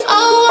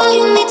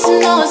to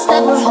know is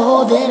that we're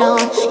holding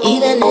on.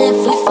 Even if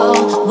we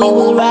fall, we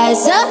will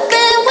rise up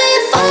and we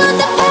follow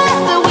the path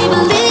that we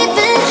believe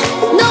in.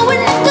 No, we're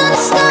not gonna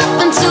stop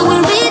until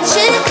we reach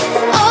it.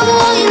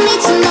 All you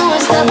need to know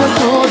is that we're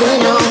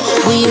holding on.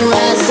 We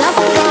rise up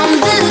from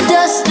the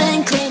dust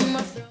and claim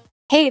our throne.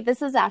 Hey,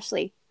 this is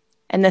Ashley.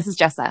 And this is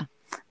Jessa.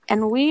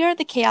 And we are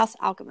the Chaos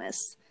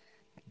Alchemists.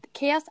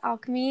 Chaos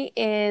Alchemy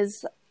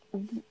is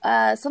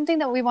something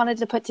that we wanted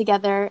to put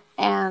together,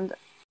 and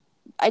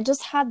I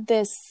just had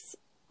this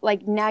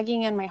like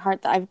nagging in my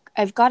heart that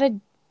I've got to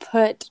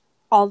put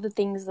all the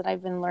things that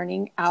I've been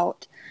learning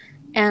out.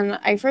 And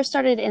I first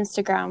started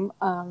Instagram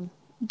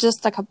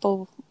just like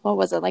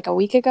a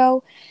week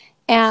ago,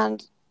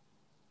 and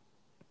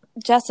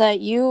Jessa,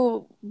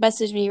 you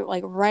messaged me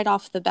like right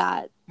off the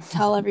bat.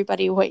 Tell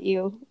everybody what we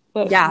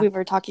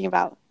were talking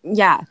about.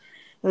 Yeah,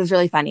 it was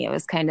really funny. It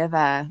was kind of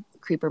a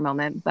creeper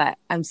moment, but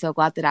I'm so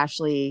glad that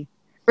Ashley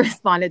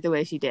responded the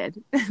way she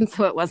did. And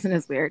so it wasn't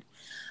as weird.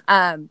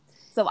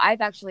 So I've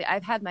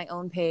had my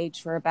own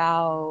page for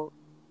about,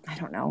 I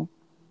don't know,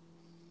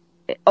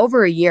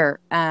 over a year.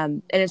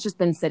 And it's just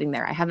been sitting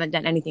there. I haven't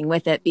done anything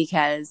with it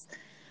because,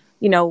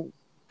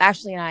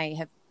 Ashley and I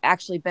have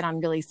actually been on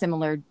really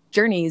similar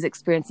journeys,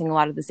 experiencing a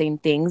lot of the same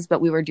things,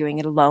 but we were doing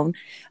it alone.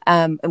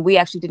 And we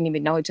actually didn't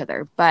even know each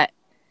other. But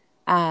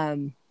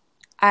I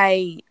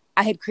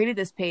had created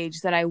this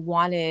page that I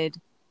wanted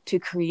to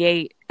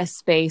create a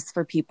space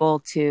for people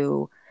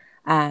to,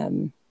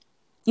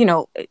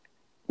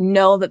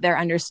 know that they're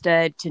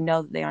understood, to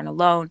know that they aren't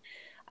alone,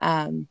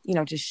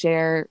 to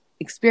share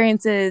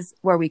experiences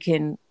where we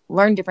can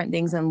learn different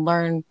things and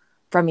learn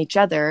from each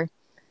other.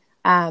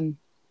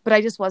 But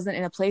I just wasn't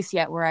in a place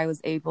yet where I was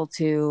able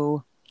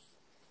to,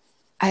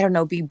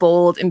 be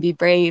bold and be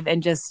brave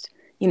and just,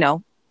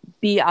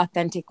 be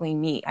authentically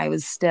me. I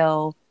was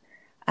still,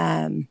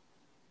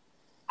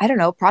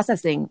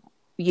 processing,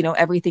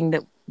 everything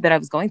that I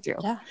was going through.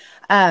 Yeah.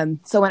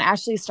 So when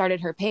Ashley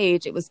started her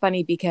page, it was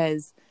funny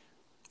because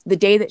the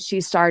day that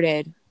she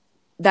started,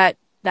 that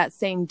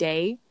same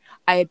day,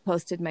 I had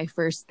posted my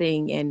first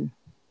thing in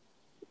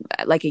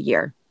like a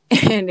year.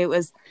 And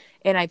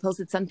I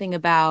posted something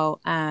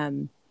about,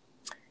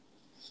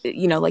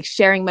 like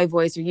sharing my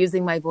voice or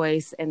using my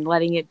voice and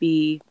letting it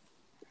be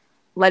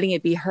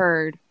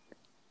heard,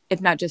 if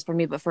not just for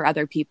me, but for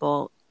other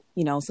people,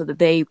 so that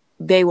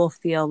they will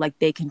feel like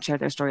they can share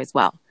their story as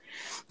well.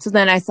 So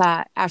then I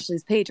saw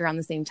Ashley's page around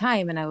the same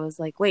time, and I was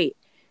like, wait,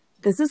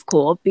 this is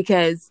cool,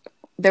 because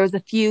there was a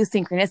few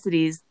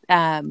synchronicities,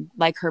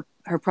 like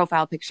her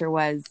profile picture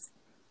was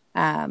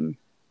a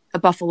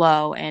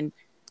buffalo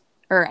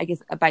or I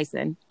guess a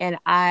bison. And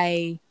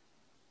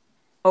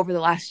over the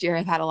last year,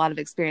 I've had a lot of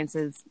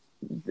experiences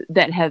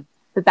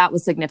that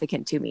was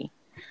significant to me.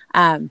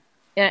 And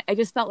I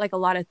just felt like a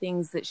lot of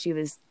things that she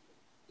was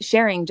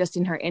sharing just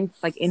in her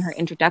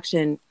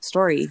introduction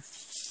story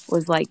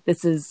was like,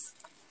 this is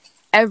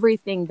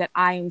everything that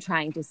I am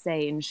trying to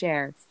say and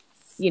share.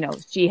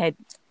 She had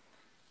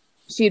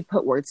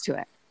put words to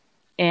it,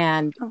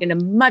 and in a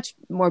much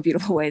more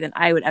beautiful way than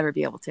I would ever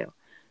be able to.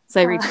 So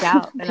I reached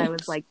out and I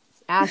was like,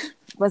 Ash,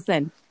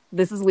 listen,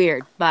 this is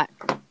weird, but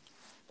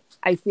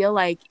I feel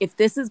like if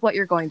this is what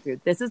you're going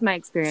through, this is my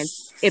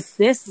experience. If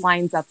this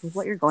lines up with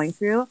what you're going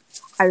through,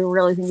 I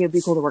really think it'd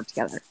be cool to work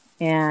together.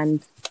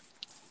 And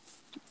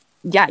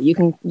yeah, you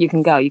can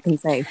go, you can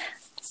say.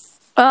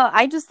 Well,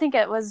 I just think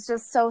it was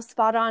just so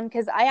spot on,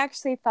 because I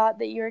actually thought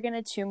that you were going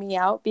to chew me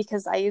out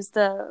because I used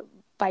the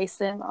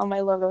bison on my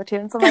logo too.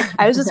 And so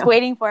I was just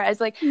waiting for it. I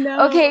was like,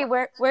 no. Okay,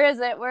 where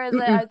is it? Where is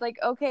it? I was like,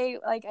 okay,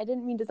 like I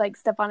didn't mean to like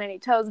step on any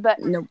toes, but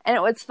nope. And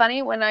it was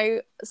funny when I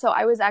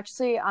was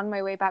actually on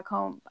my way back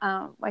home.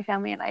 My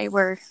family and I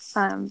were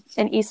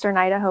in Eastern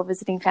Idaho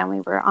visiting family.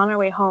 We were on our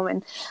way home,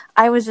 and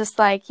I was just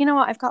like, you know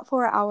what? I've got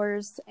 4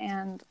 hours,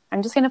 and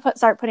I'm just gonna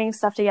start putting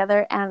stuff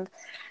together, and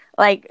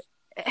like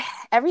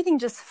everything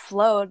just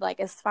flowed, like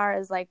as far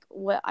as like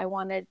what I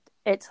wanted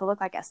it to look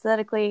like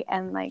aesthetically,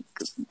 and like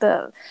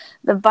the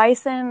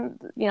bison,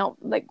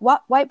 like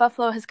white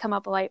buffalo has come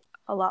up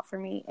a lot for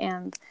me,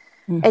 and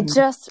it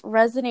just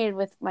resonated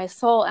with my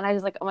soul. And I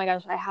was like, oh my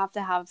gosh, I have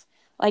to have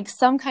like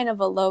some kind of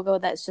a logo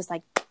that's just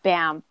like,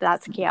 bam,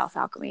 that's Chaos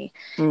Alchemy.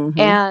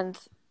 And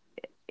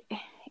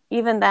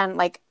even then,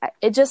 like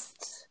it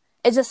just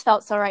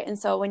felt so right. And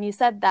so when you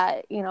said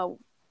that,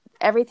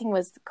 everything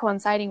was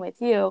coinciding with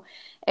you,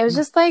 it was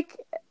just like,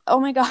 oh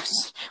my gosh,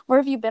 where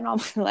have you been all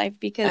my life?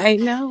 Because I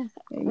know.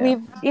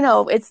 we've,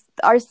 it's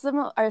our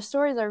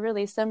stories are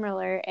really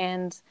similar,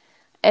 and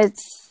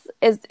it's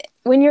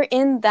when you're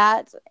in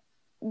that,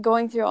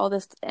 going through all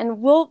this,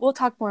 and we'll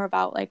talk more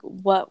about like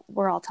what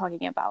we're all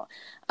talking about.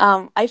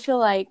 I feel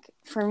like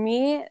for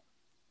me,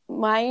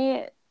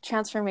 my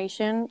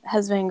transformation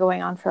has been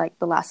going on for like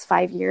the last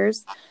 5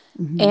 years,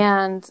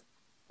 and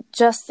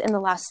just in the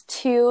last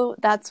 2,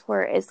 that's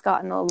where it's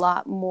gotten a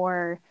lot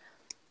more,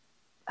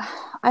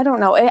 I don't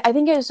know. I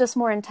think it was just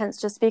more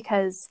intense just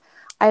because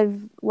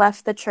I've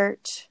left the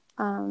church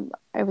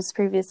I was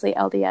previously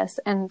LDS,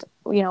 and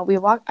me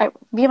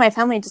and my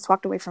family just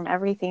walked away from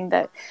everything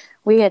that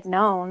we had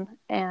known,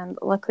 and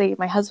luckily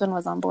my husband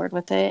was on board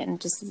with it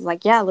and just was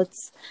like, yeah,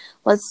 let's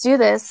do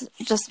this,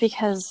 just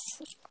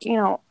because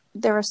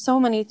there were so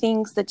many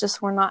things that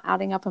just were not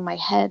adding up in my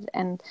head,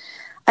 and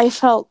I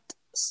felt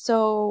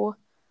so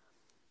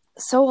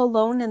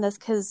alone in this,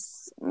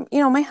 because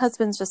my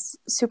husband's just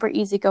super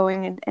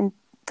easygoing and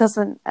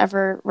doesn't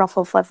ever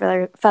ruffle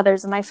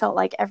feathers, and I felt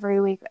like every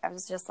week I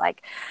was just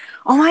like,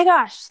 oh my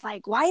gosh,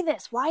 like, why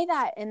this, why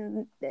that,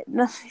 and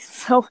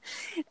so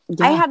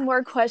Yeah. I had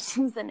more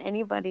questions than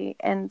anybody,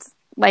 and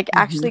like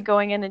actually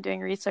going in and doing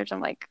research, I'm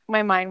like,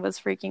 my mind was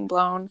freaking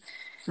blown.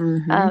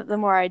 The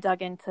more I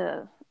dug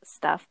into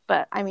stuff,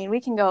 but I mean, we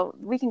can go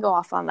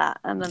off on that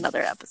in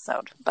another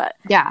episode, but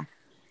yeah,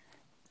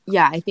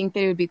 I think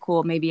that it would be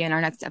cool. Maybe in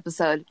our next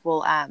episode,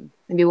 we'll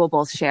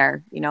both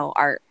share,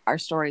 our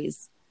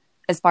stories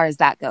as far as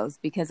that goes,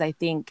 because I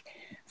think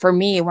for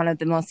me, one of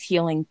the most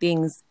healing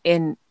things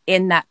in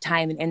that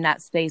time and in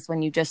that space,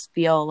 when you just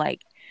feel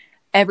like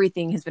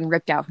everything has been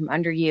ripped out from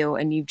under you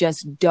and you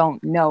just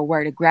don't know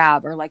where to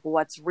grab or like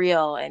what's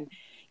real, and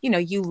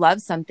you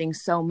love something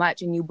so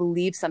much and you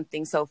believe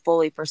something so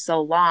fully for so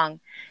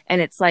long,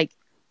 and it's like,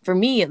 for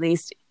me at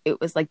least,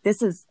 it was like,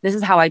 this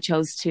is how I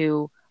chose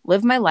to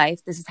live my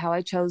life. This is how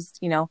I chose,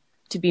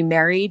 to be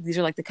married. These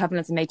are like the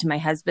covenants I made to my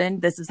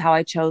husband. This is how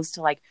I chose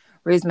to like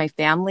raise my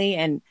family.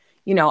 And,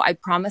 I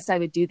promised I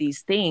would do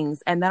these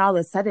things. And then all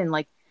of a sudden,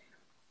 like,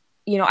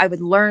 I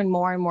would learn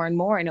more and more and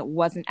more, and it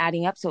wasn't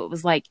adding up. So it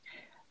was like,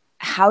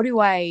 how do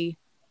I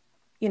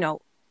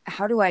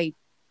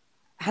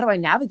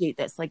navigate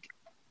this? Like,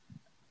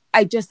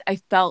 I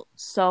felt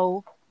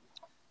so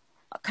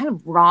kind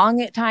of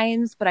wrong at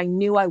times, but I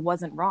knew I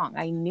wasn't wrong.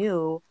 I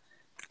knew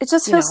it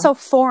just feels so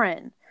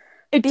foreign.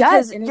 It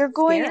because does, and you're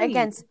going scary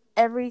against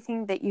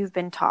everything that you've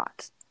been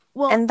taught.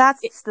 Well, and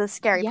that's the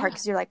scary part,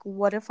 because you're like,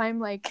 what if I'm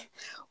like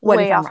What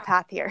way if I'm off wrong?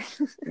 path here?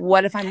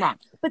 What if I'm wrong?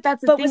 But that's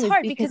the But thing. it was is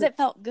hard because it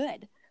felt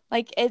good.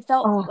 Like, it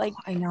felt like,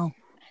 I know.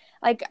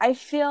 like, I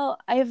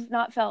have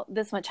not felt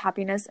this much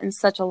happiness in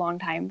such a long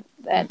time.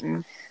 That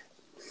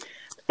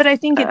But I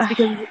think it's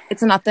because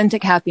it's an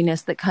authentic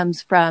happiness that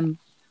comes from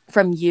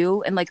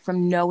you, and like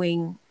from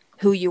knowing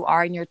who you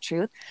are and your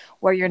truth,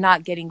 where you're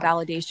not getting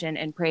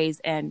validation and praise,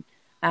 and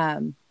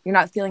you're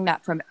not feeling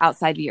that from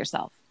outside of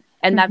yourself.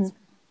 And that's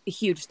a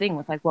huge thing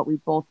with like what we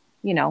both,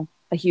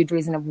 a huge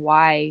reason of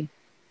why,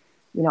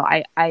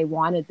 I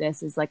wanted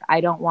this, is like,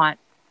 I don't want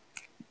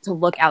to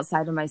look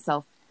outside of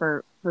myself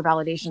for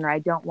validation, or I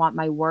don't want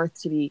my worth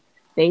to be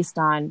based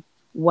on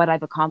what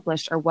I've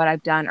accomplished or what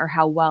I've done or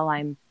how well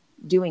I'm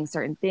doing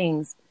certain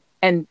things.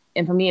 And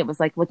for me, it was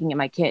like looking at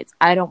my kids.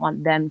 I don't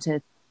want them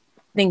to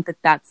think that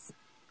that's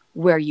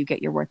where you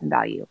get your worth and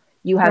value.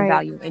 You have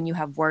value and you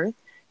have worth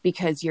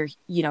because you're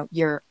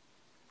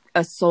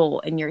a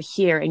soul, and you're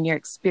here and you're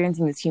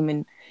experiencing this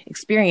human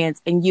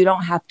experience, and you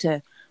don't have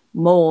to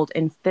mold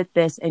and fit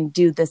this and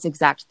do this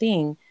exact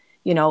thing.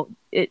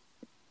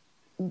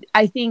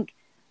 I think,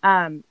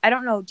 I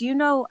don't know. Do you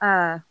know,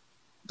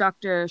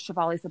 Dr.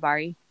 Shivali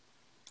Sabari?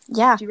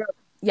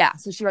 Yeah.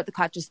 So she wrote the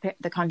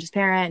Conscious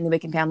Parent and the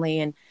Awakened Family.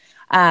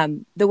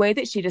 And, the way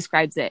that she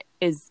describes it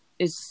is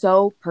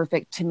so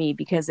perfect to me,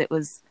 because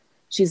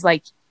she's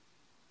like,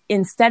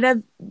 instead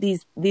of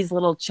these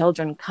little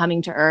children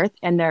coming to earth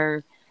and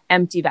they're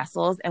empty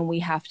vessels, and we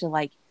have to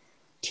like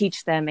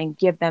teach them and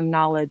give them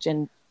knowledge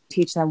and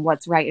teach them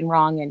what's right and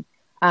wrong, and,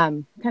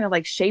 kind of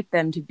like shape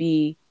them to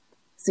be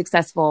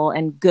successful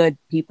and good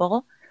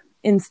people.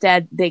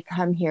 Instead, they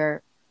come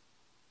here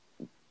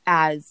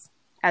as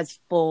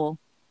full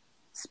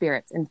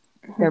spirits, and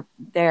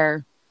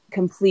they're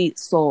complete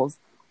souls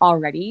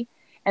already,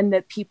 and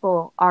that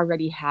people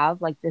already have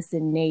like this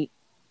innate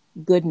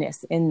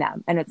goodness in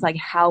them. And it's like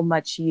how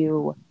much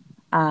you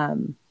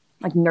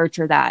like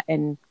nurture that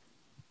and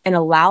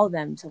allow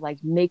them to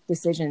like make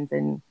decisions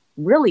and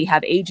really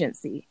have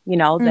agency,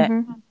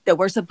 that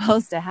we're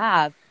supposed to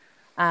have.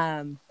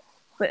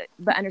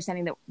 But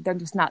understanding that they're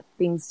just not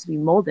things to be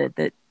molded,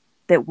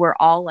 that we're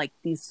all like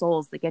these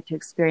souls that get to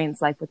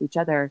experience life with each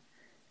other.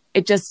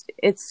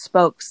 It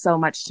spoke so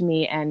much to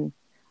me. And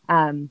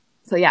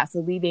so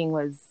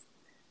leaving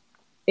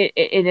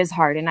it is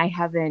hard. And I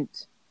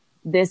haven't,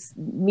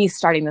 me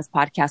starting this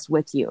podcast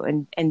with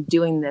you and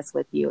doing this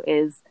with you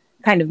is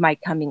kind of my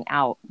coming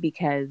out,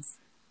 because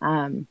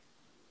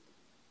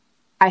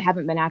I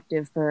haven't been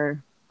active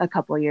for a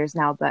couple of years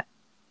now, but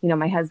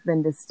my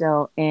husband is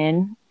still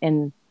in,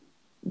 and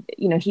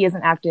he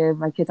isn't active.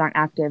 My kids aren't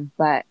active,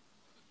 but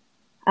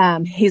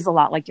he's a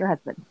lot like your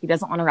husband. He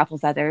doesn't want to ruffle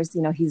feathers.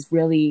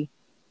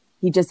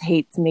 He just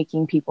hates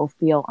making people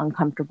feel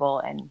uncomfortable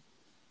and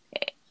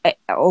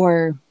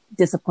or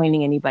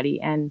disappointing anybody.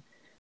 And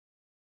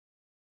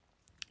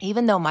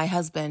even though my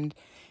husband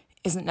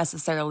isn't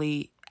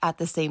necessarily at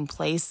the same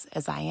place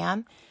as I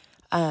am,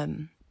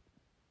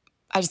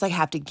 I just like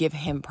have to give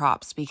him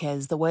props,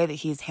 because the way that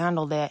he's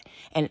handled it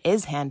and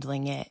is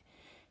handling it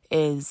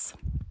is,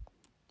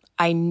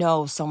 I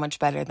know so much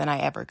better than I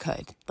ever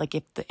could. Like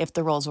if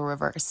the roles were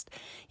reversed,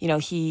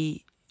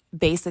 he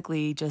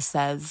basically just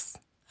says,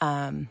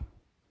 I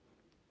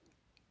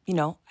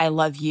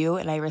love you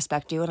and I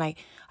respect you and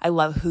I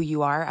love who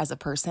you are as a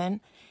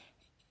person.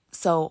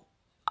 So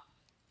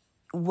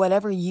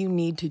whatever you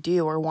need to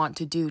do or want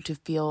to do to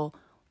feel,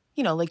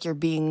 like you're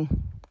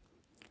being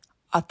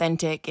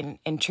authentic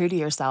and true to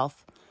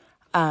yourself,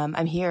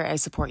 I'm here. I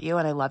support you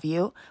and I love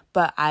you,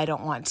 but I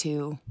don't want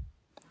to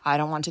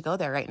go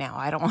there right now.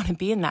 I don't want to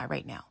be in that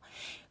right now.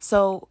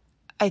 So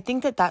I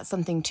think that that's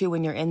something too,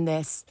 when you're in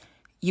this,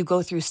 you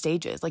go through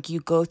stages, like you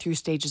go through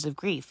stages of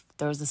grief.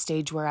 There was a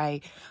stage where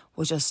I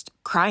was just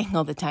crying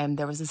all the time.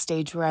 There was a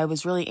stage where I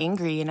was really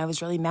angry and I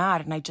was really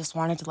mad and I just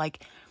wanted to like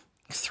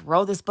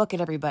throw this book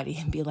at everybody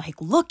and be like,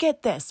 look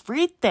at this,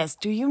 read this.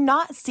 Do you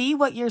not see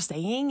what you're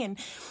saying? And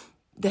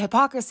the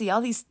hypocrisy,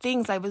 all these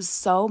things. I was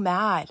so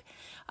mad.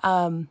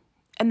 And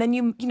then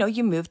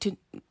you move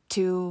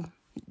to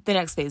the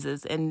next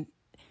phases. And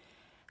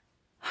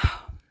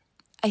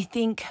I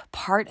think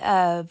part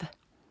of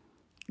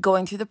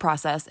going through the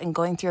process and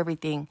going through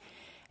everything,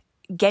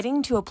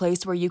 getting to a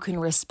place where you can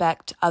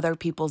respect other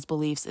people's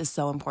beliefs is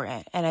so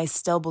important. And I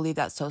still believe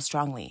that so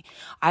strongly.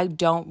 I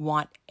don't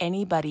want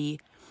anybody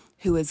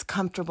who is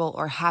comfortable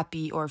or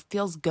happy or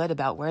feels good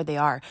about where they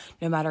are,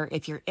 no matter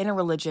if you're in a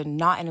religion,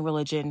 not in a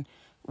religion,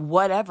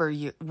 whatever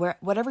you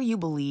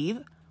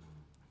believe.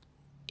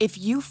 If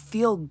you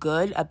feel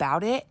good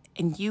about it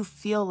and you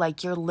feel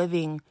like you're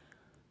living,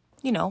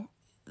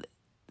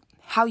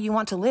 how you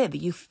want to live,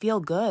 you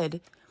feel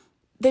good,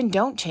 then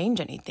don't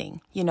change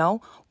anything.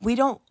 We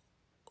don't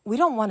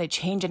want to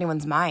change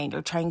anyone's mind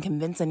or try and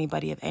convince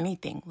anybody of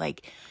anything.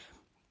 Like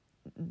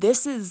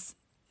this is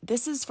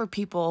for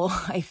people,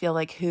 I feel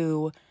like,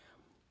 who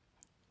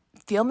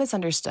feel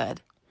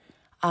misunderstood,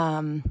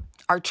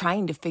 are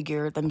trying to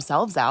figure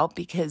themselves out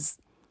because,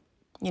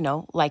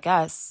 like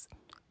us,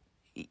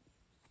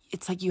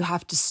 it's like you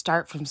have to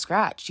start from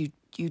scratch.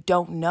 You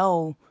don't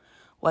know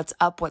what's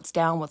up, what's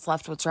down, what's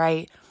left, what's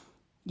right.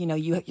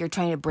 You're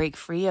trying to break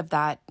free of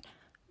that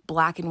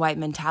black and white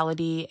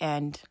mentality,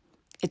 and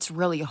it's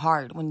really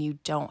hard when you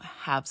don't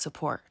have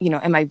support.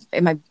 Am I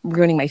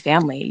ruining my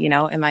family?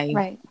 Am I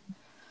right?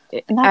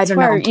 And that's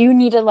where you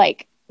need to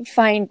like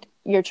find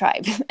your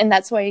tribe, and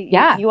that's why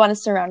you want to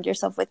surround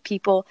yourself with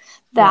people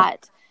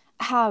that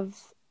have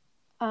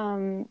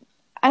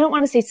I don't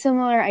want to say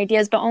similar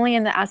ideas, but only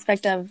in the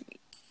aspect of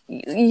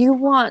you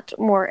want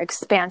more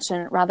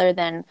expansion rather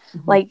than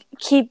like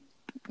keep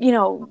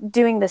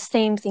doing the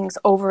same things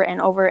over and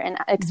over and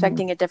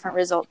expecting a different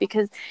result,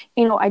 because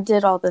I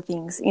did all the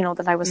things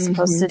that I was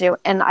supposed to do,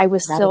 and I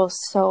was still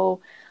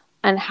so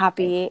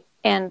unhappy.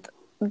 And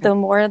the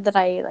more that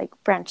I like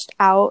branched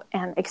out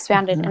and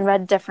expanded and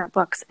read different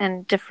books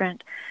and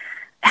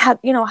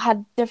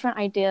had different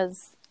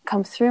ideas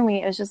come through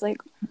me, it was just like,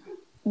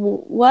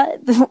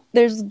 what?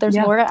 There's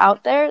more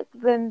out there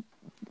than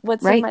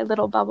what's in my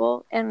little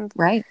bubble. And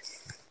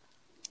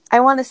I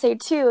want to say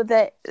too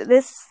that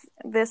this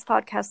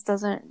podcast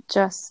doesn't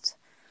just,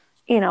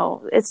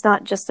 it's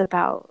not just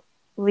about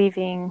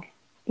leaving,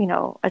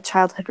 a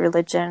childhood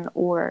religion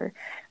or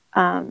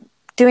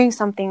doing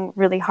something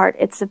really hard.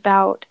 It's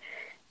about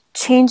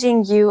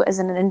changing you as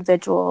an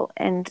individual.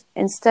 And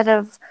instead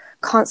of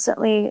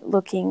constantly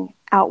looking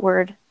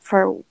outward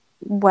for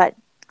what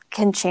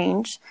can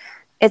change,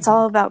 it's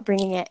all about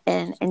bringing it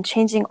in and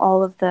changing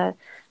all of the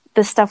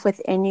stuff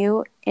within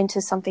you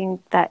into something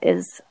that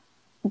is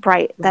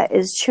bright, that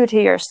is true to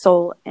your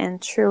soul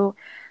and true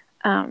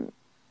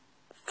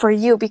for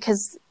you.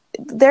 Because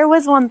there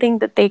was one thing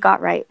that they got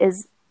right,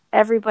 is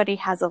everybody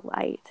has a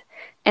light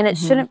and it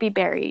shouldn't be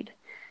buried.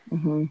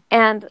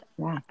 And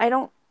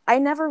I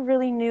never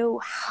really knew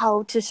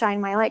how to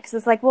shine my light, because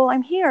it's like, well,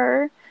 I'm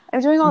here,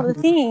 I'm doing all the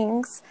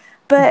things,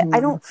 but I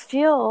don't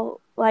feel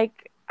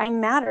like I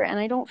matter, and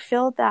I don't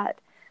feel that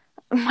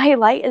my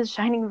light is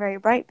shining very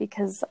bright,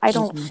 because I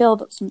don't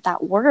feel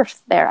that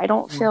worth there. I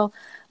don't feel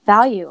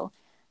value,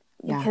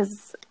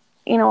 because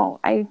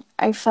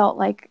I felt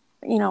like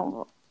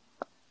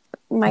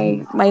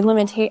my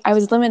I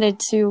was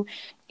limited to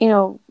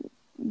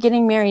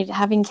getting married,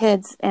 having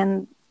kids,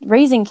 and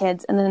raising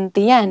kids, and then at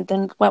the end,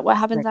 then what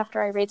happens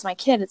after I raise my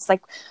kid? It's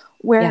like,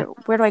 where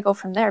do I go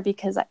from there?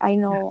 Because I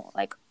know,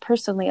 like,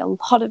 personally, a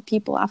lot of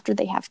people after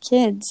they have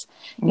kids,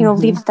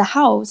 leave the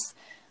house,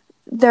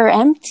 they're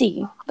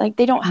empty, like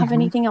they don't have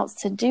anything else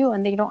to do,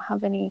 and they don't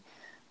have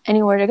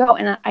anywhere to go.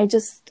 And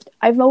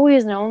I've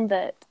always known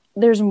that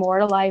there's more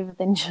to life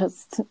than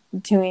just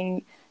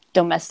doing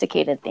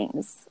domesticated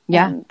things.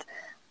 And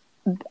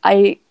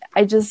I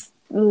just,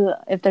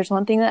 if there's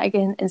one thing that I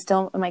can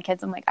instill in my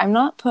kids, I'm like, I'm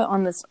not put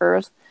on this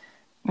earth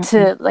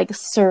to like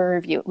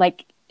serve you.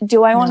 Like,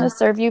 do I want to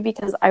serve you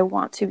because I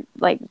want to,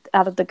 like,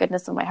 out of the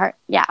goodness of my heart?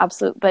 Yeah,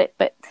 absolutely.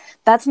 But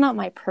that's not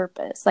my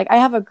purpose. Like, I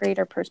have a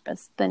greater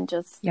purpose than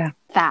just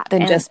that.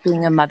 Than just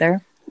being a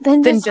mother.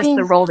 Than just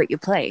the role that you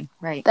play.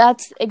 Right.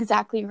 That's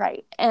exactly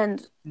right.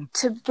 And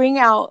to bring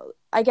out,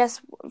 I guess,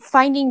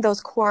 finding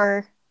those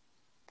core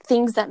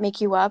things that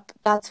make you up,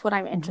 that's what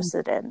I'm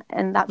interested in.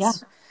 And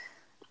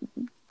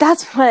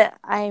that's what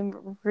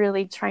I'm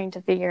really trying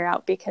to figure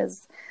out,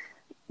 because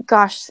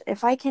gosh,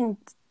 if I can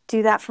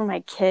do that for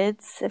my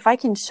kids, if I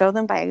can show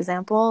them by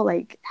example,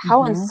 like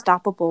how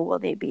unstoppable will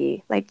they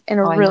be, like in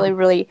a really,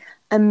 really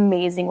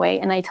amazing way.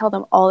 And I tell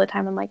them all the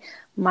time, I'm like,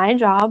 my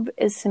job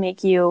is to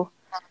make you,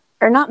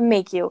 or not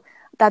make you,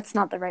 that's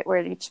not the right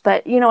word each,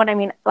 but you know what I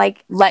mean?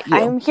 Like,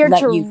 I'm here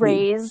to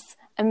raise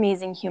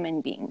amazing human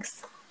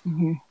beings.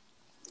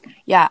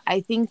 Yeah,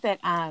 I think that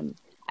I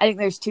think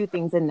there's two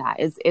things in that.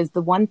 Is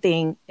the one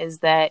thing is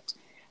that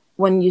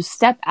when you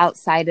step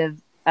outside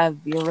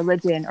of your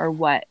religion or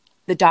what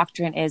the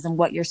doctrine is and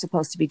what you're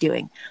supposed to be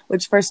doing,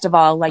 which first of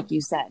all, like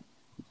you said,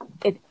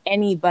 if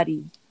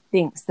anybody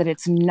thinks that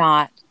it's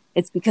not,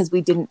 it's because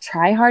we didn't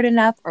try hard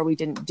enough, or we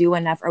didn't do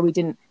enough, or we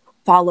didn't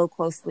follow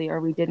closely,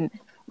 or we didn't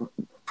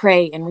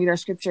pray and read our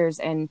scriptures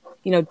and,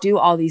 you know, do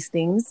all these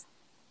things.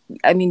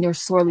 I mean, they're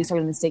sorely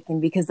mistaken,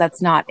 because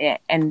that's not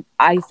it. And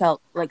I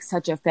felt like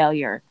such a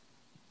failure,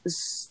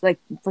 like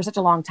for such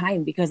a long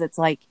time, because it's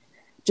like,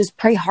 just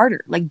pray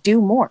harder, like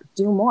do more,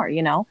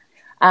 you know?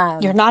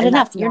 You're not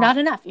enough. You're not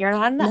enough. You're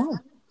not enough.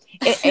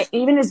 No.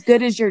 Even as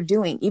good as you're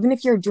doing, even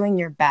if you're doing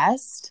your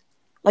best,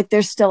 like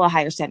there's still a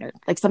higher standard,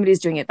 like somebody's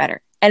doing it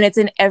better. And it's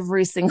in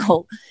every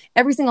single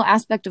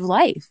aspect of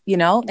life, you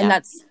know?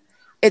 And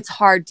it's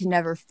hard to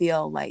never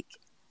feel like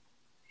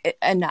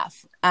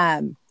enough.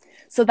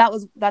 So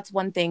that's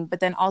one thing. But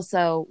then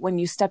also when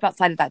you step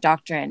outside of that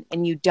doctrine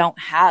and you don't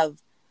have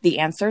the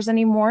answers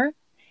anymore,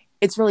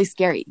 it's really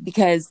scary,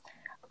 because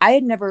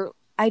I'd never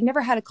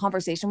had a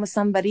conversation with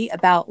somebody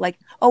about like,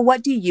 oh,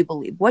 what do you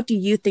believe? What do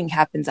you think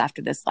happens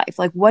after this life?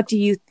 Like, what do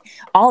you,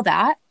 all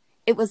that.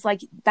 It was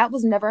like, that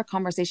was never a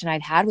conversation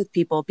I'd had with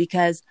people,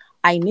 because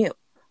I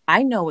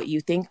know what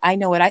you think. I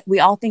know we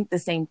all think the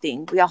same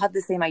thing. We all have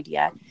the same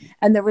idea.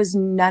 And there was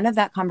none of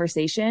that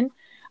conversation.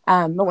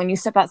 But when you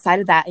step outside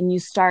of that and you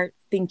start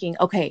thinking,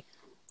 okay,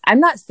 I'm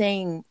not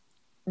saying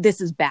this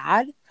is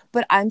bad,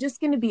 but I'm just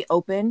going to be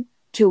open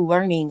to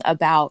learning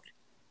about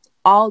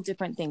all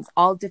different things,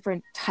 all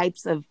different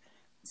types of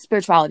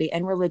spirituality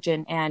and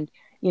religion and,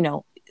 you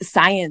know,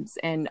 science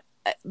and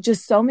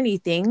just so many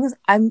things.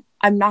 I'm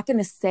not going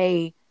to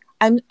say,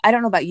 I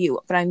don't know about you,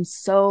 but I'm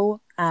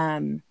so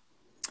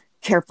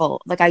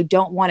careful. Like, I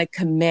don't want to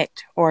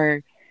commit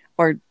or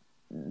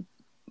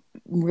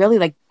really,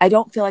 like, I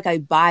don't feel like I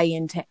buy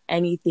into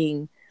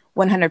anything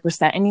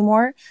 100%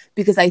 anymore,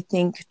 because I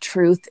think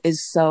truth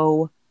is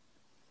so,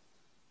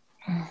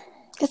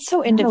 it's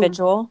so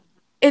individual.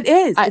 It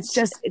is.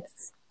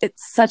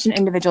 It's such an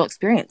individual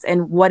experience,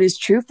 and what is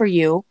true for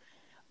you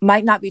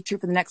might not be true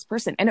for the next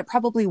person, and it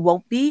probably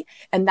won't be,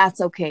 and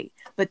that's okay.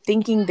 But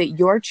thinking that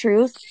your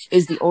truth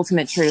is the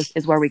ultimate truth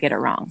is where we get it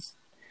wrong.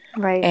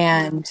 Right.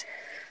 And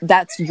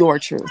that's your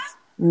truth,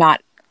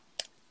 not,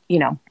 you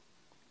know,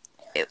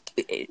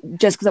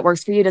 just because it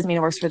works for you doesn't mean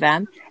it works for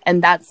them.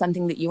 And that's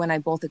something that you and I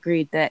both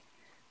agreed, that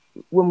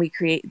when we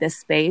create this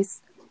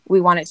space, we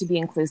want it to be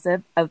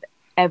inclusive of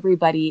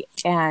everybody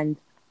and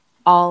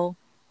all,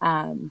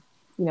 you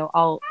know,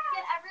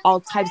 all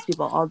types of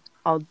people,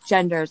 all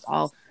genders,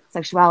 all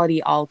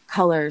sexuality, all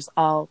colors,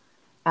 all,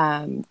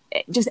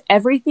 just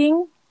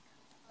everything.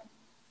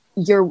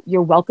 You're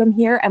welcome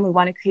here, and we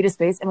want to create a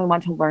space, and we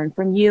want to learn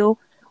from you.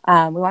 We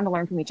want to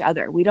learn from each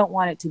other. We don't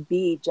want it to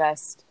be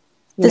just,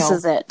 this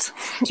is it.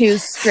 Two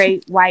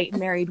straight white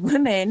married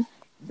women,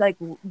 like,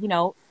 you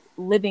know,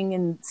 living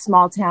in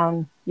small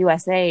town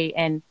USA,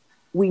 and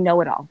we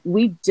know it all.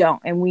 We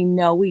don't, and we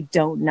know we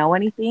don't know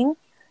anything.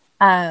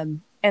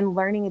 And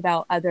learning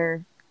about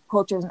other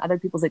cultures and other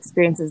people's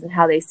experiences and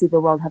how they see the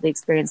world, how they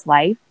experience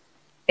life.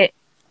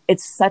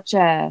 It's such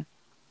a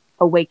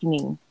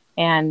awakening,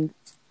 and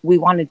we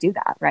want to do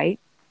that, right?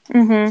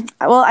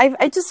 Mm-hmm. Well,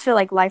 I just feel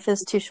like life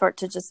is too short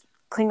to just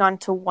cling on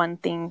to one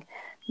thing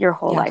your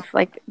whole life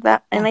like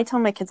that. And I tell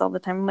my kids all the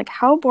time, I'm like,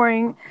 how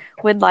boring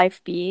would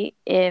life be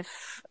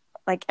if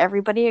like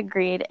everybody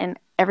agreed and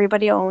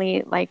everybody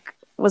only like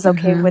was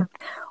okay with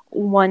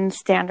one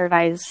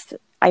standardized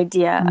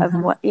idea of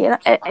what, you know,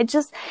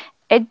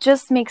 it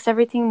just makes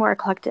everything more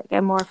eclectic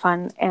and more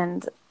fun.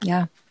 And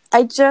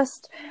I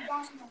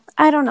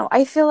don't know.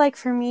 I feel like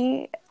for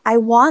me, I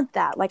want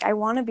that. Like, I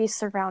want to be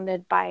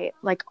surrounded by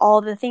like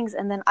all the things,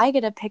 and then I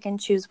get to pick and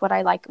choose what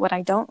I like, what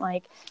I don't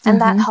like.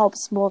 And that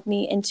helps mold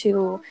me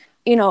into,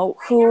 you know,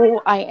 who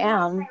I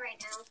am.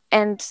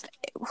 And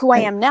who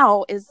I am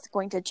now is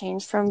going to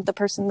change from the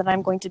person that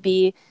I'm going to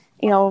be,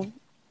 you know,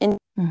 in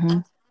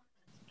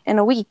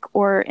a week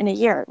or in a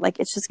year. Like,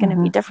 it's just going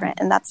to be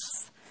different. And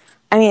that's,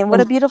 I mean, what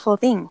a beautiful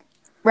thing.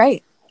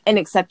 Right. And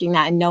accepting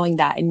that and knowing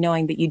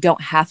that you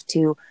don't have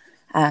to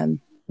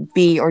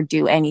be or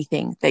do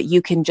anything, that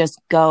you can just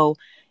go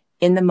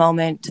in the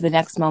moment to the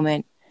next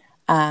moment,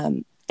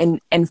 and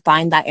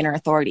find that inner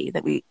authority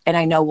that and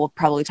I know we'll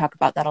probably talk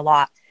about that a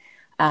lot,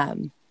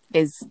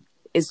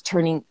 is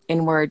turning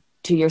inward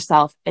to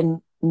yourself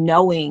and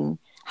knowing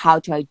how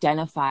to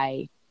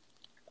identify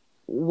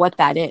what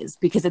that is,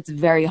 because it's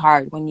very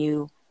hard when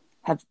you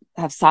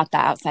have sought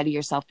that outside of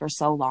yourself for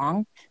so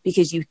long,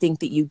 because you think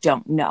that you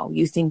don't know.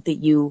 You think that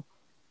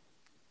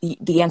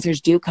the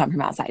answers do come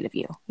from outside of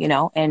you, you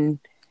know, and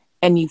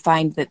you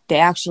find that they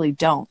actually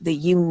don't, that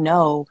you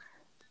know,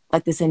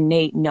 like this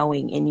innate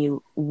knowing in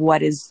you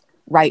what is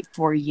right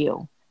for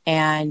you.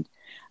 And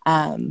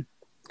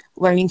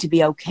learning to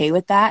be okay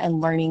with that,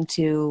 and learning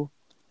to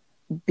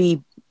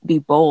be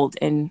bold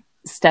and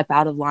step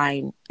out of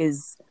line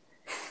is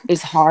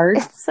hard.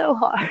 It's so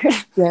hard.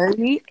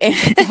 Scary.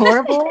 It's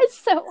horrible. It's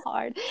so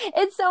hard.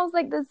 It sounds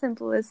like the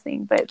simplest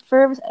thing, but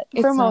for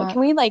Mo, can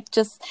we like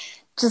just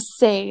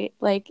say,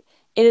 like,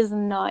 it is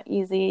not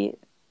easy,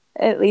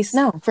 at least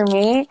for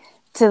me,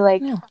 to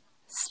like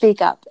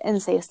speak up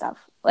and say stuff.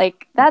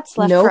 Like, that's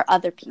left for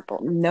other people.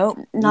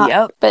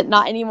 But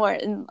not anymore.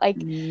 And like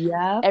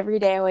every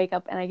day I wake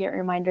up and I get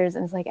reminders,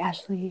 and it's like,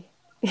 Ashlie,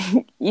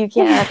 you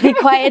can't be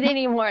quiet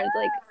anymore. It's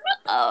like,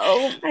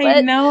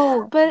 I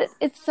know, but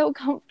it's so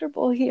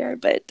comfortable here.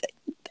 But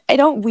I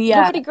don't.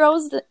 Nobody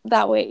grows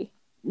that way.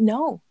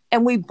 No,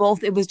 and we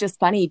both. It was just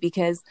funny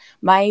because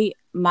my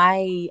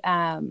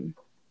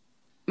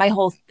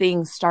whole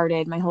thing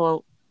started. My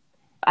whole,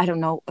 I don't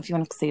know if you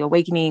want to say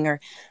awakening or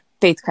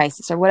faith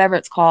crisis or whatever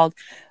it's called.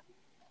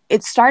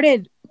 It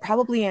started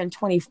probably in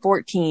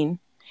 2014.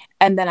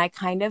 And then I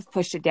kind of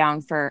pushed it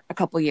down for a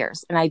couple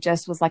years. And I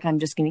just was like, I'm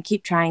just going to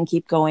keep trying,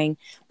 keep going.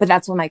 But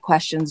that's when my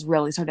questions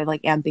really started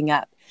like amping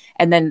up.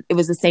 And then it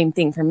was the same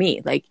thing for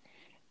me. Like,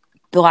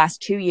 the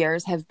last 2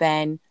 years have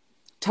been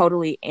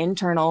totally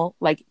internal,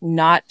 like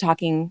not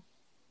talking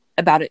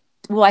about it.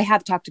 Well, I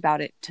have talked about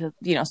it to,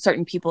 you know,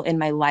 certain people in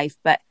my life,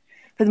 but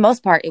for the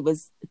most part, it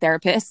was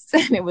therapists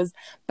and it was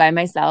by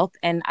myself.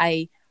 And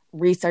I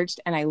researched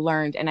and I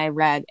learned and I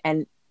read,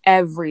 and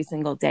every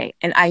single day.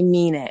 And I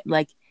mean it,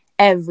 like,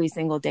 every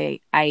single day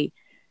I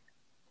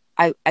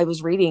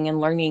was reading and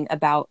learning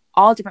about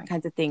all different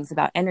kinds of things,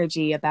 about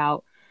energy,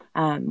 about,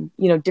 you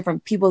know,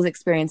 different people's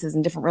experiences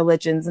and different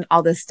religions and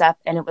all this stuff.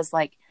 And it was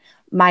like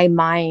my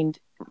mind,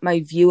 my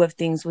view of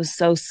things was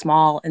so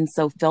small and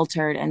so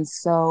filtered. And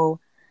so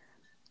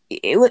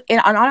it was,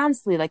 and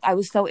honestly, like, I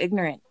was so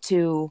ignorant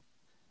to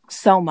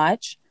so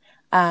much,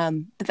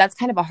 but that's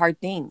kind of a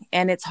hard thing.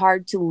 And it's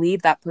hard to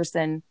leave that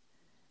person,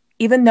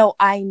 even though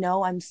I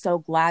know I'm so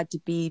glad to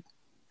be,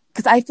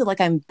 because I feel like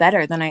I'm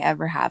better than I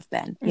ever have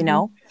been, you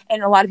know?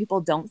 And a lot of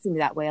people don't see me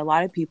that way. A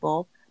lot of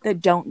people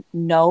that don't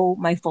know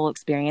my full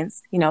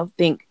experience, you know,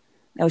 think,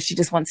 oh, she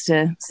just wants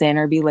to sin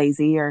or be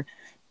lazy or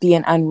be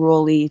an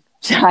unruly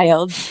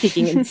child,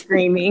 kicking and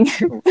screaming,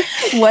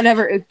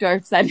 whatever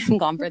Uchtdorf said in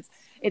conference.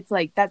 It's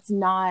like, that's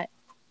not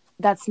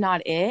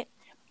it.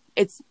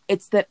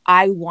 It's that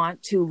I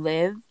want to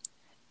live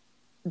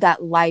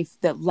that life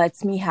that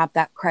lets me have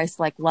that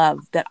Christ-like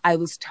love that I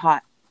was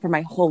taught for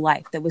my whole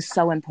life, that was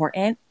so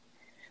important.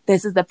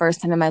 This is the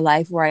first time in my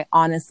life where I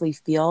honestly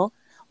feel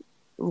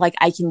like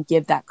I can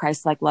give that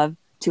Christ-like love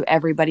to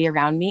everybody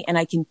around me. And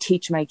I can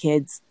teach my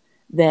kids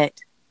that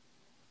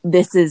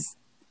this is,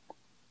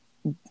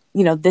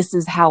 you know, this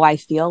is how I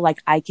feel like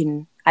I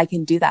can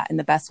do that in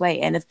the best way.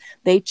 And if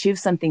they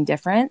choose something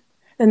different,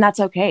 then that's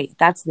okay.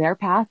 That's their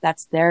path.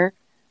 That's their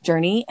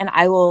journey. And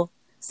I will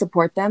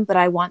support them, but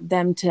I want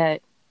them to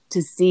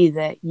see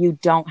that you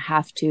don't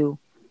have to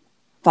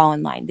fall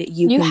in line, that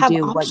you can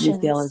do options. What you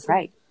feel is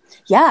right.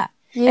 Yeah.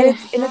 And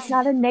it's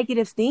not a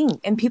negative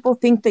thing. And people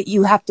think that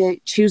you have to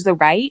choose the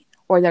right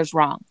or there's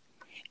wrong.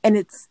 And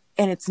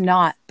it's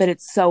not, but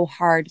it's so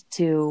hard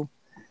to,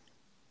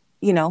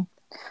 you know.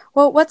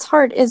 Well, what's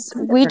hard is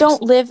we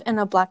don't live in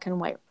a black and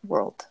white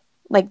world.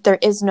 Like, there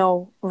is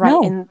no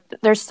right. And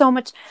there's so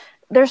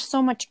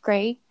much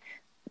gray,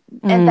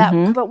 and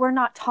that, but we're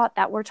not taught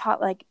that. We're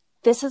taught, like,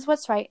 this is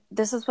what's right,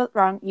 this is what's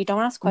wrong. You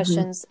don't ask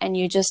questions, and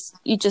you just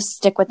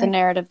stick with the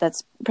narrative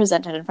that's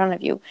presented in front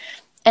of you.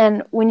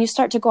 And when you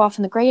start to go off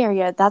in the gray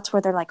area, that's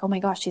where they're like, oh my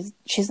gosh,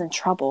 she's in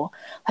trouble.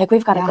 Like,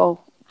 we've got to go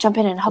jump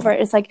in and help her.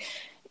 It's like,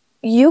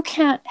 you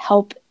can't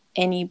help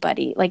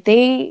anybody. Like,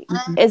 they,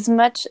 as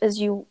much as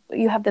you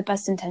have the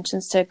best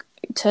intentions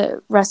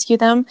to rescue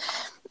them,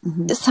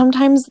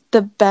 sometimes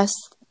the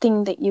best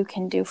thing that you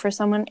can do for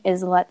someone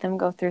is let them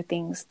go through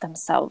things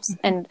themselves.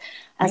 And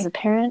as a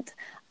parent,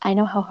 I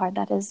know how hard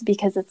that is,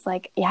 because it's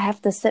like, I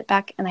have to sit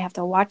back and I have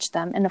to watch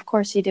them. And of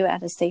course you do it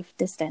at a safe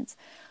distance,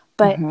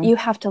 but you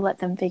have to let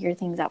them figure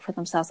things out for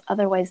themselves.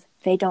 Otherwise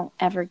they don't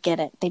ever get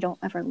it. They don't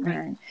ever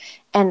learn.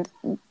 And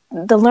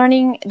the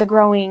learning, the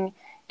growing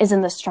is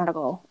in the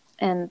struggle.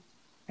 And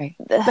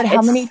but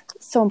how many,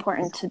 so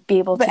important to be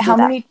able to do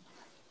that.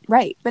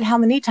 Right. But how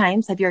many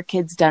times have your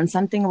kids done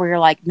something where you're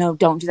like, no,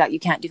 don't do that. You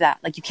can't do that.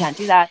 Like, you can't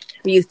do that.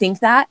 But you think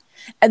that,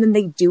 and then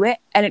they do it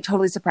and it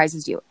totally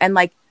surprises you. And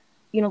like,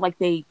 you know, like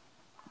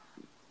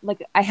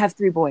I have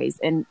 3 boys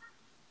and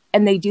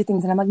they do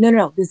things and I'm like,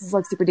 no, this is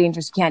like super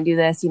dangerous. You can't do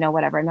this, you know,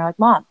 whatever. And they're like,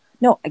 Mom,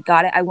 no, I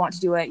got it. I want to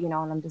do it, you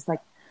know? And I'm just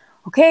like,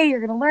 okay, you're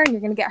going to learn,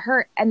 you're going to get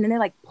hurt. And then they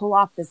like pull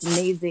off this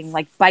amazing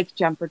like bike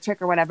jump or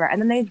trick or whatever. And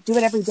then they do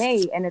it every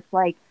day. And it's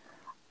like,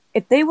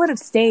 if they would have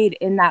stayed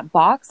in that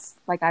box,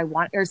 like I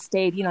want, or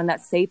stayed, you know, in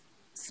that safe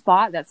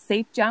spot, that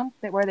safe jump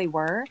that where they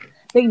were,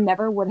 they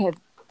never would have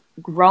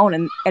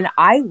grown. And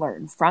I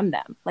learned from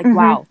them, like,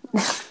 wow,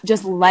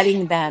 just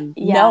letting them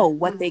know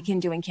what they can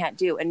do and can't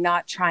do, and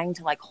not trying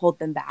to like hold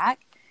them back.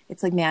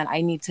 It's like, man, I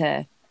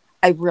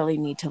really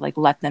need to like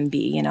let them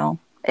be, you know?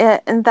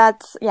 And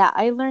that's,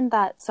 I learned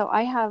that. So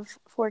I have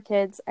 4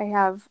 kids. I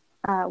have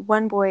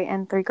 1 boy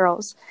and 3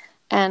 girls.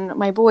 And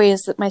my boy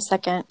is my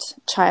second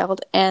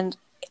child. And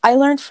I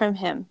learned from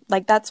him.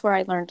 Like, that's where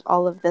I learned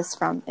all of this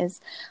from,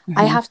 is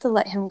I have to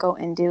let him go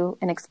and do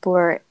and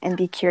explore and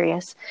be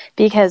curious.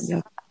 Because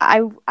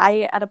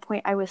I at a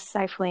point, I was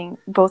stifling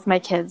both my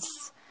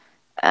kids'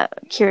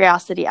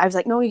 curiosity. I was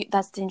like, no,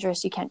 that's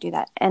dangerous. You can't do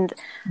that. And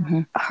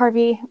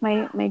Harvey,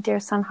 my dear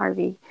son,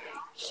 Harvey,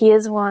 he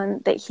is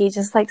one that he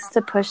just likes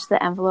to push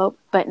the envelope,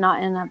 but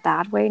not in a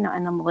bad way, not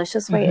in a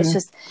malicious way. It's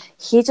just,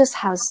 he just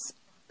has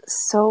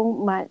so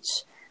much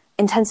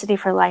intensity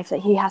for life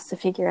that he has to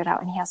figure it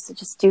out, and he has to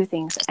just do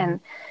things.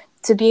 And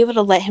to be able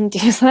to let him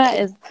do that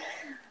is,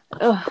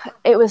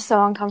 it was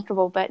so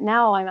uncomfortable. But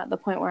now I'm at the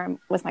point where I'm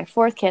with my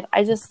 4th kid.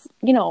 I just,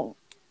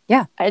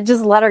 I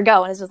just let her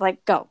go, and it's just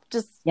like, go,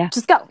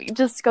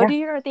 just go do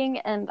your thing.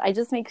 And I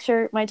just make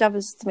sure, my job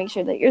is to make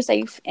sure that you're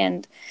safe.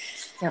 And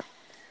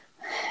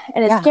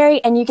it's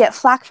scary, and you get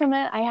flack from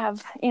it. I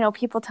have,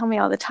 people tell me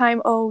all the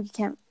time, oh, you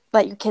can't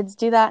let your kids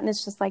do that. And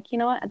it's just like, you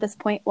know what, at this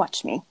point,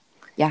 watch me.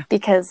 Yeah.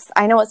 Because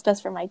I know what's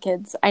best for my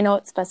kids. I know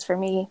what's best for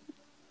me.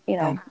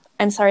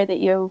 I'm sorry that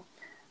you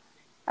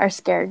are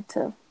scared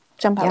to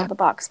jump out of the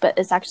box, but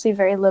it's actually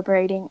very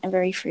liberating and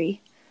very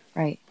free.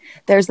 Right.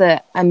 There's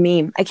a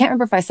meme. I can't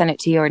remember if I sent it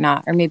to you or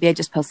not, or maybe I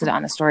just posted it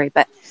on a story,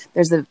 but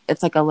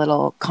it's like a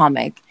little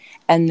comic,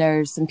 and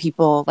there's some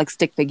people, like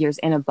stick figures,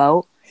 in a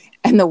boat,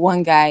 and the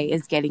one guy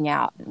is getting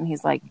out, and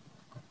he's like,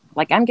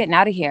 I'm getting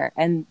out of here.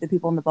 And the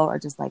people in the boat are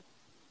just like,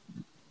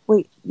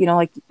 wait, you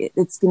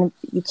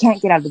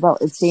can't get out of the boat.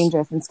 It's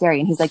dangerous and scary.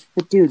 And he's like,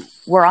 but dude,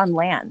 we're on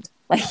land.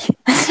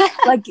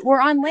 Like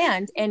we're on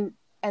land.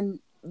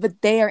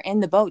 But they are in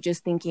the boat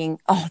just thinking,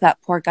 oh,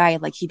 that poor guy,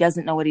 like he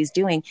doesn't know what he's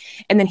doing.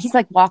 And then he's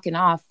like walking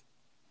off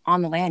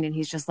on the land, and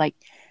he's just like,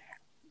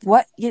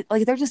 what?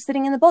 Like, they're just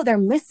sitting in the boat. They're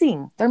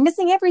missing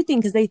everything,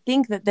 because they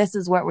think that this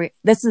is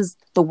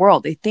the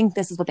world. They think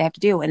this is what they have to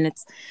do. And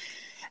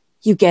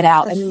you get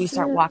out, and then you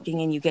start walking,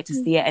 and you get to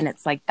see it. And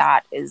it's like,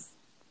 that is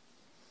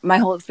my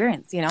whole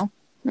experience,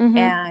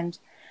 And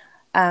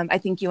I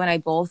think you and I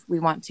both, we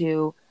want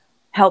to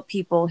help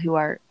people who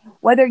are,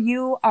 whether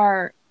you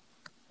are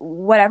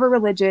whatever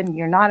religion,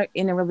 you're not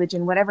in a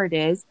religion, whatever it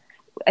is,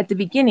 at the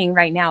beginning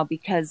right now,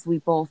 because we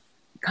both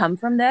come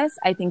from this.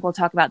 I think we'll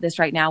talk about this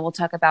right now. We'll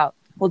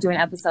do an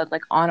episode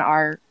like on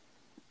our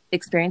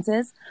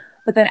experiences.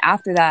 But then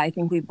after that, I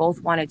think we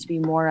both want it to be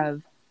more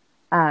of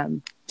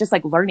just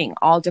like learning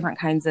all different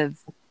kinds of,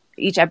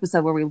 each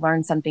episode where we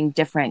learn something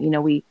different.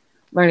 We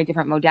learn a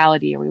different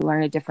modality, or we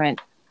learn a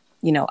different,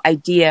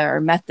 idea or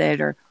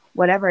method, or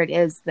whatever it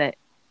is that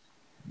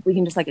we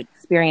can just like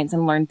experience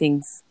and learn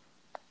things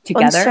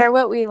together. And share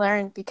what we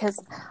learned, because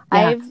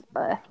I've,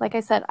 like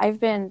I said, I've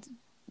been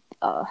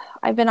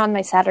on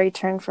my Saturday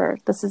turn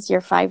this is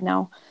year 5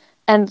 now,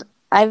 and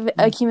I've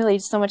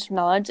accumulated so much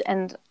knowledge,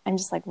 and I'm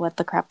just like, what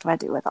the crap do I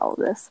do with all of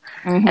this?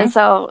 And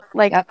so,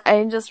 like,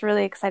 I'm just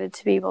really excited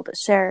to be able to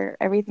share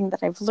everything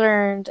that I've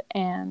learned,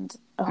 and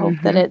I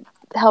hope that it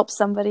helps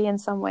somebody in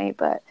some way.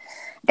 But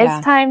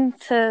it's time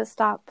to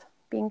stop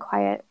being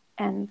quiet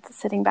and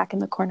sitting back in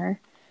the corner.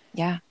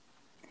 Yeah.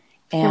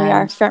 And here we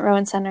are, front row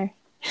and center,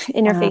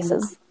 in your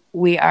faces.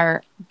 We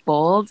are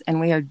bold, and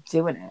we are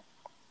doing it.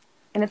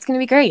 And it's going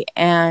to be great.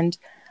 And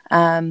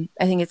I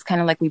think it's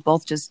kind of like we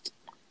both just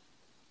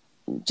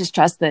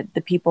trust that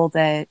the people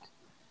that,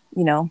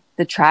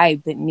 the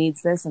tribe that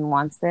needs this and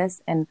wants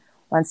this and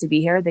wants to be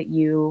here, that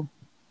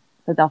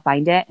they'll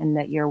find it, and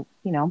that you're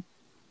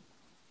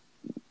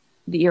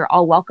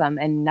all welcome,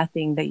 and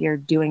nothing that you're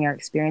doing or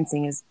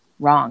experiencing is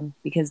wrong,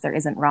 because there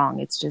isn't wrong.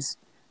 It's just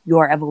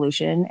your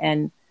evolution,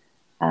 and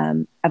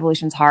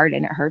evolution's hard,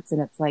 and it hurts.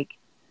 And it's like,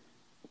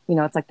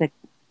 it's like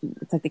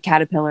the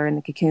caterpillar in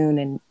the cocoon,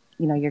 and,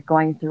 you're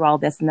going through all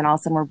this, and then all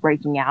of a sudden we're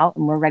breaking out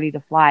and we're ready to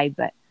fly.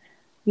 But,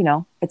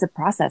 it's a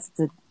process.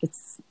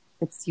 It's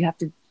you have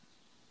to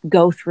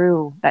go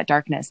through that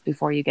darkness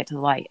before you get to the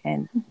light,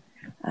 and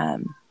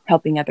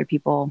helping other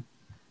people.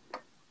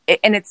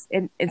 And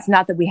it's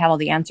not that we have all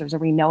the answers or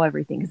we know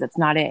everything, because that's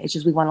not it. It's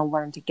just we want to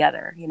learn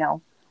together. We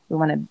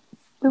want to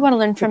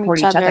learn from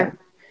each other.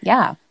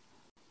 Yeah,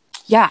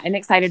 and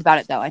excited about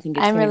it though. I think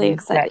I'm really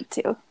excited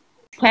too.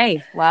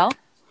 Okay, well,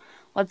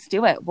 let's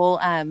do it. We'll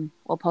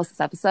post this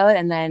episode,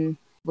 and then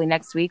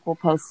next week we'll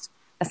post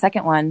a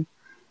second one.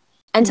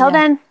 Until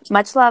then,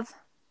 much love,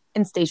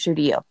 and stay true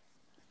to you.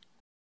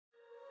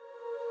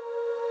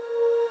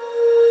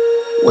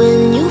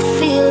 When you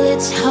feel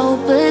it's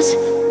hopeless,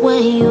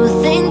 when you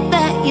think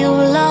that you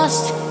lost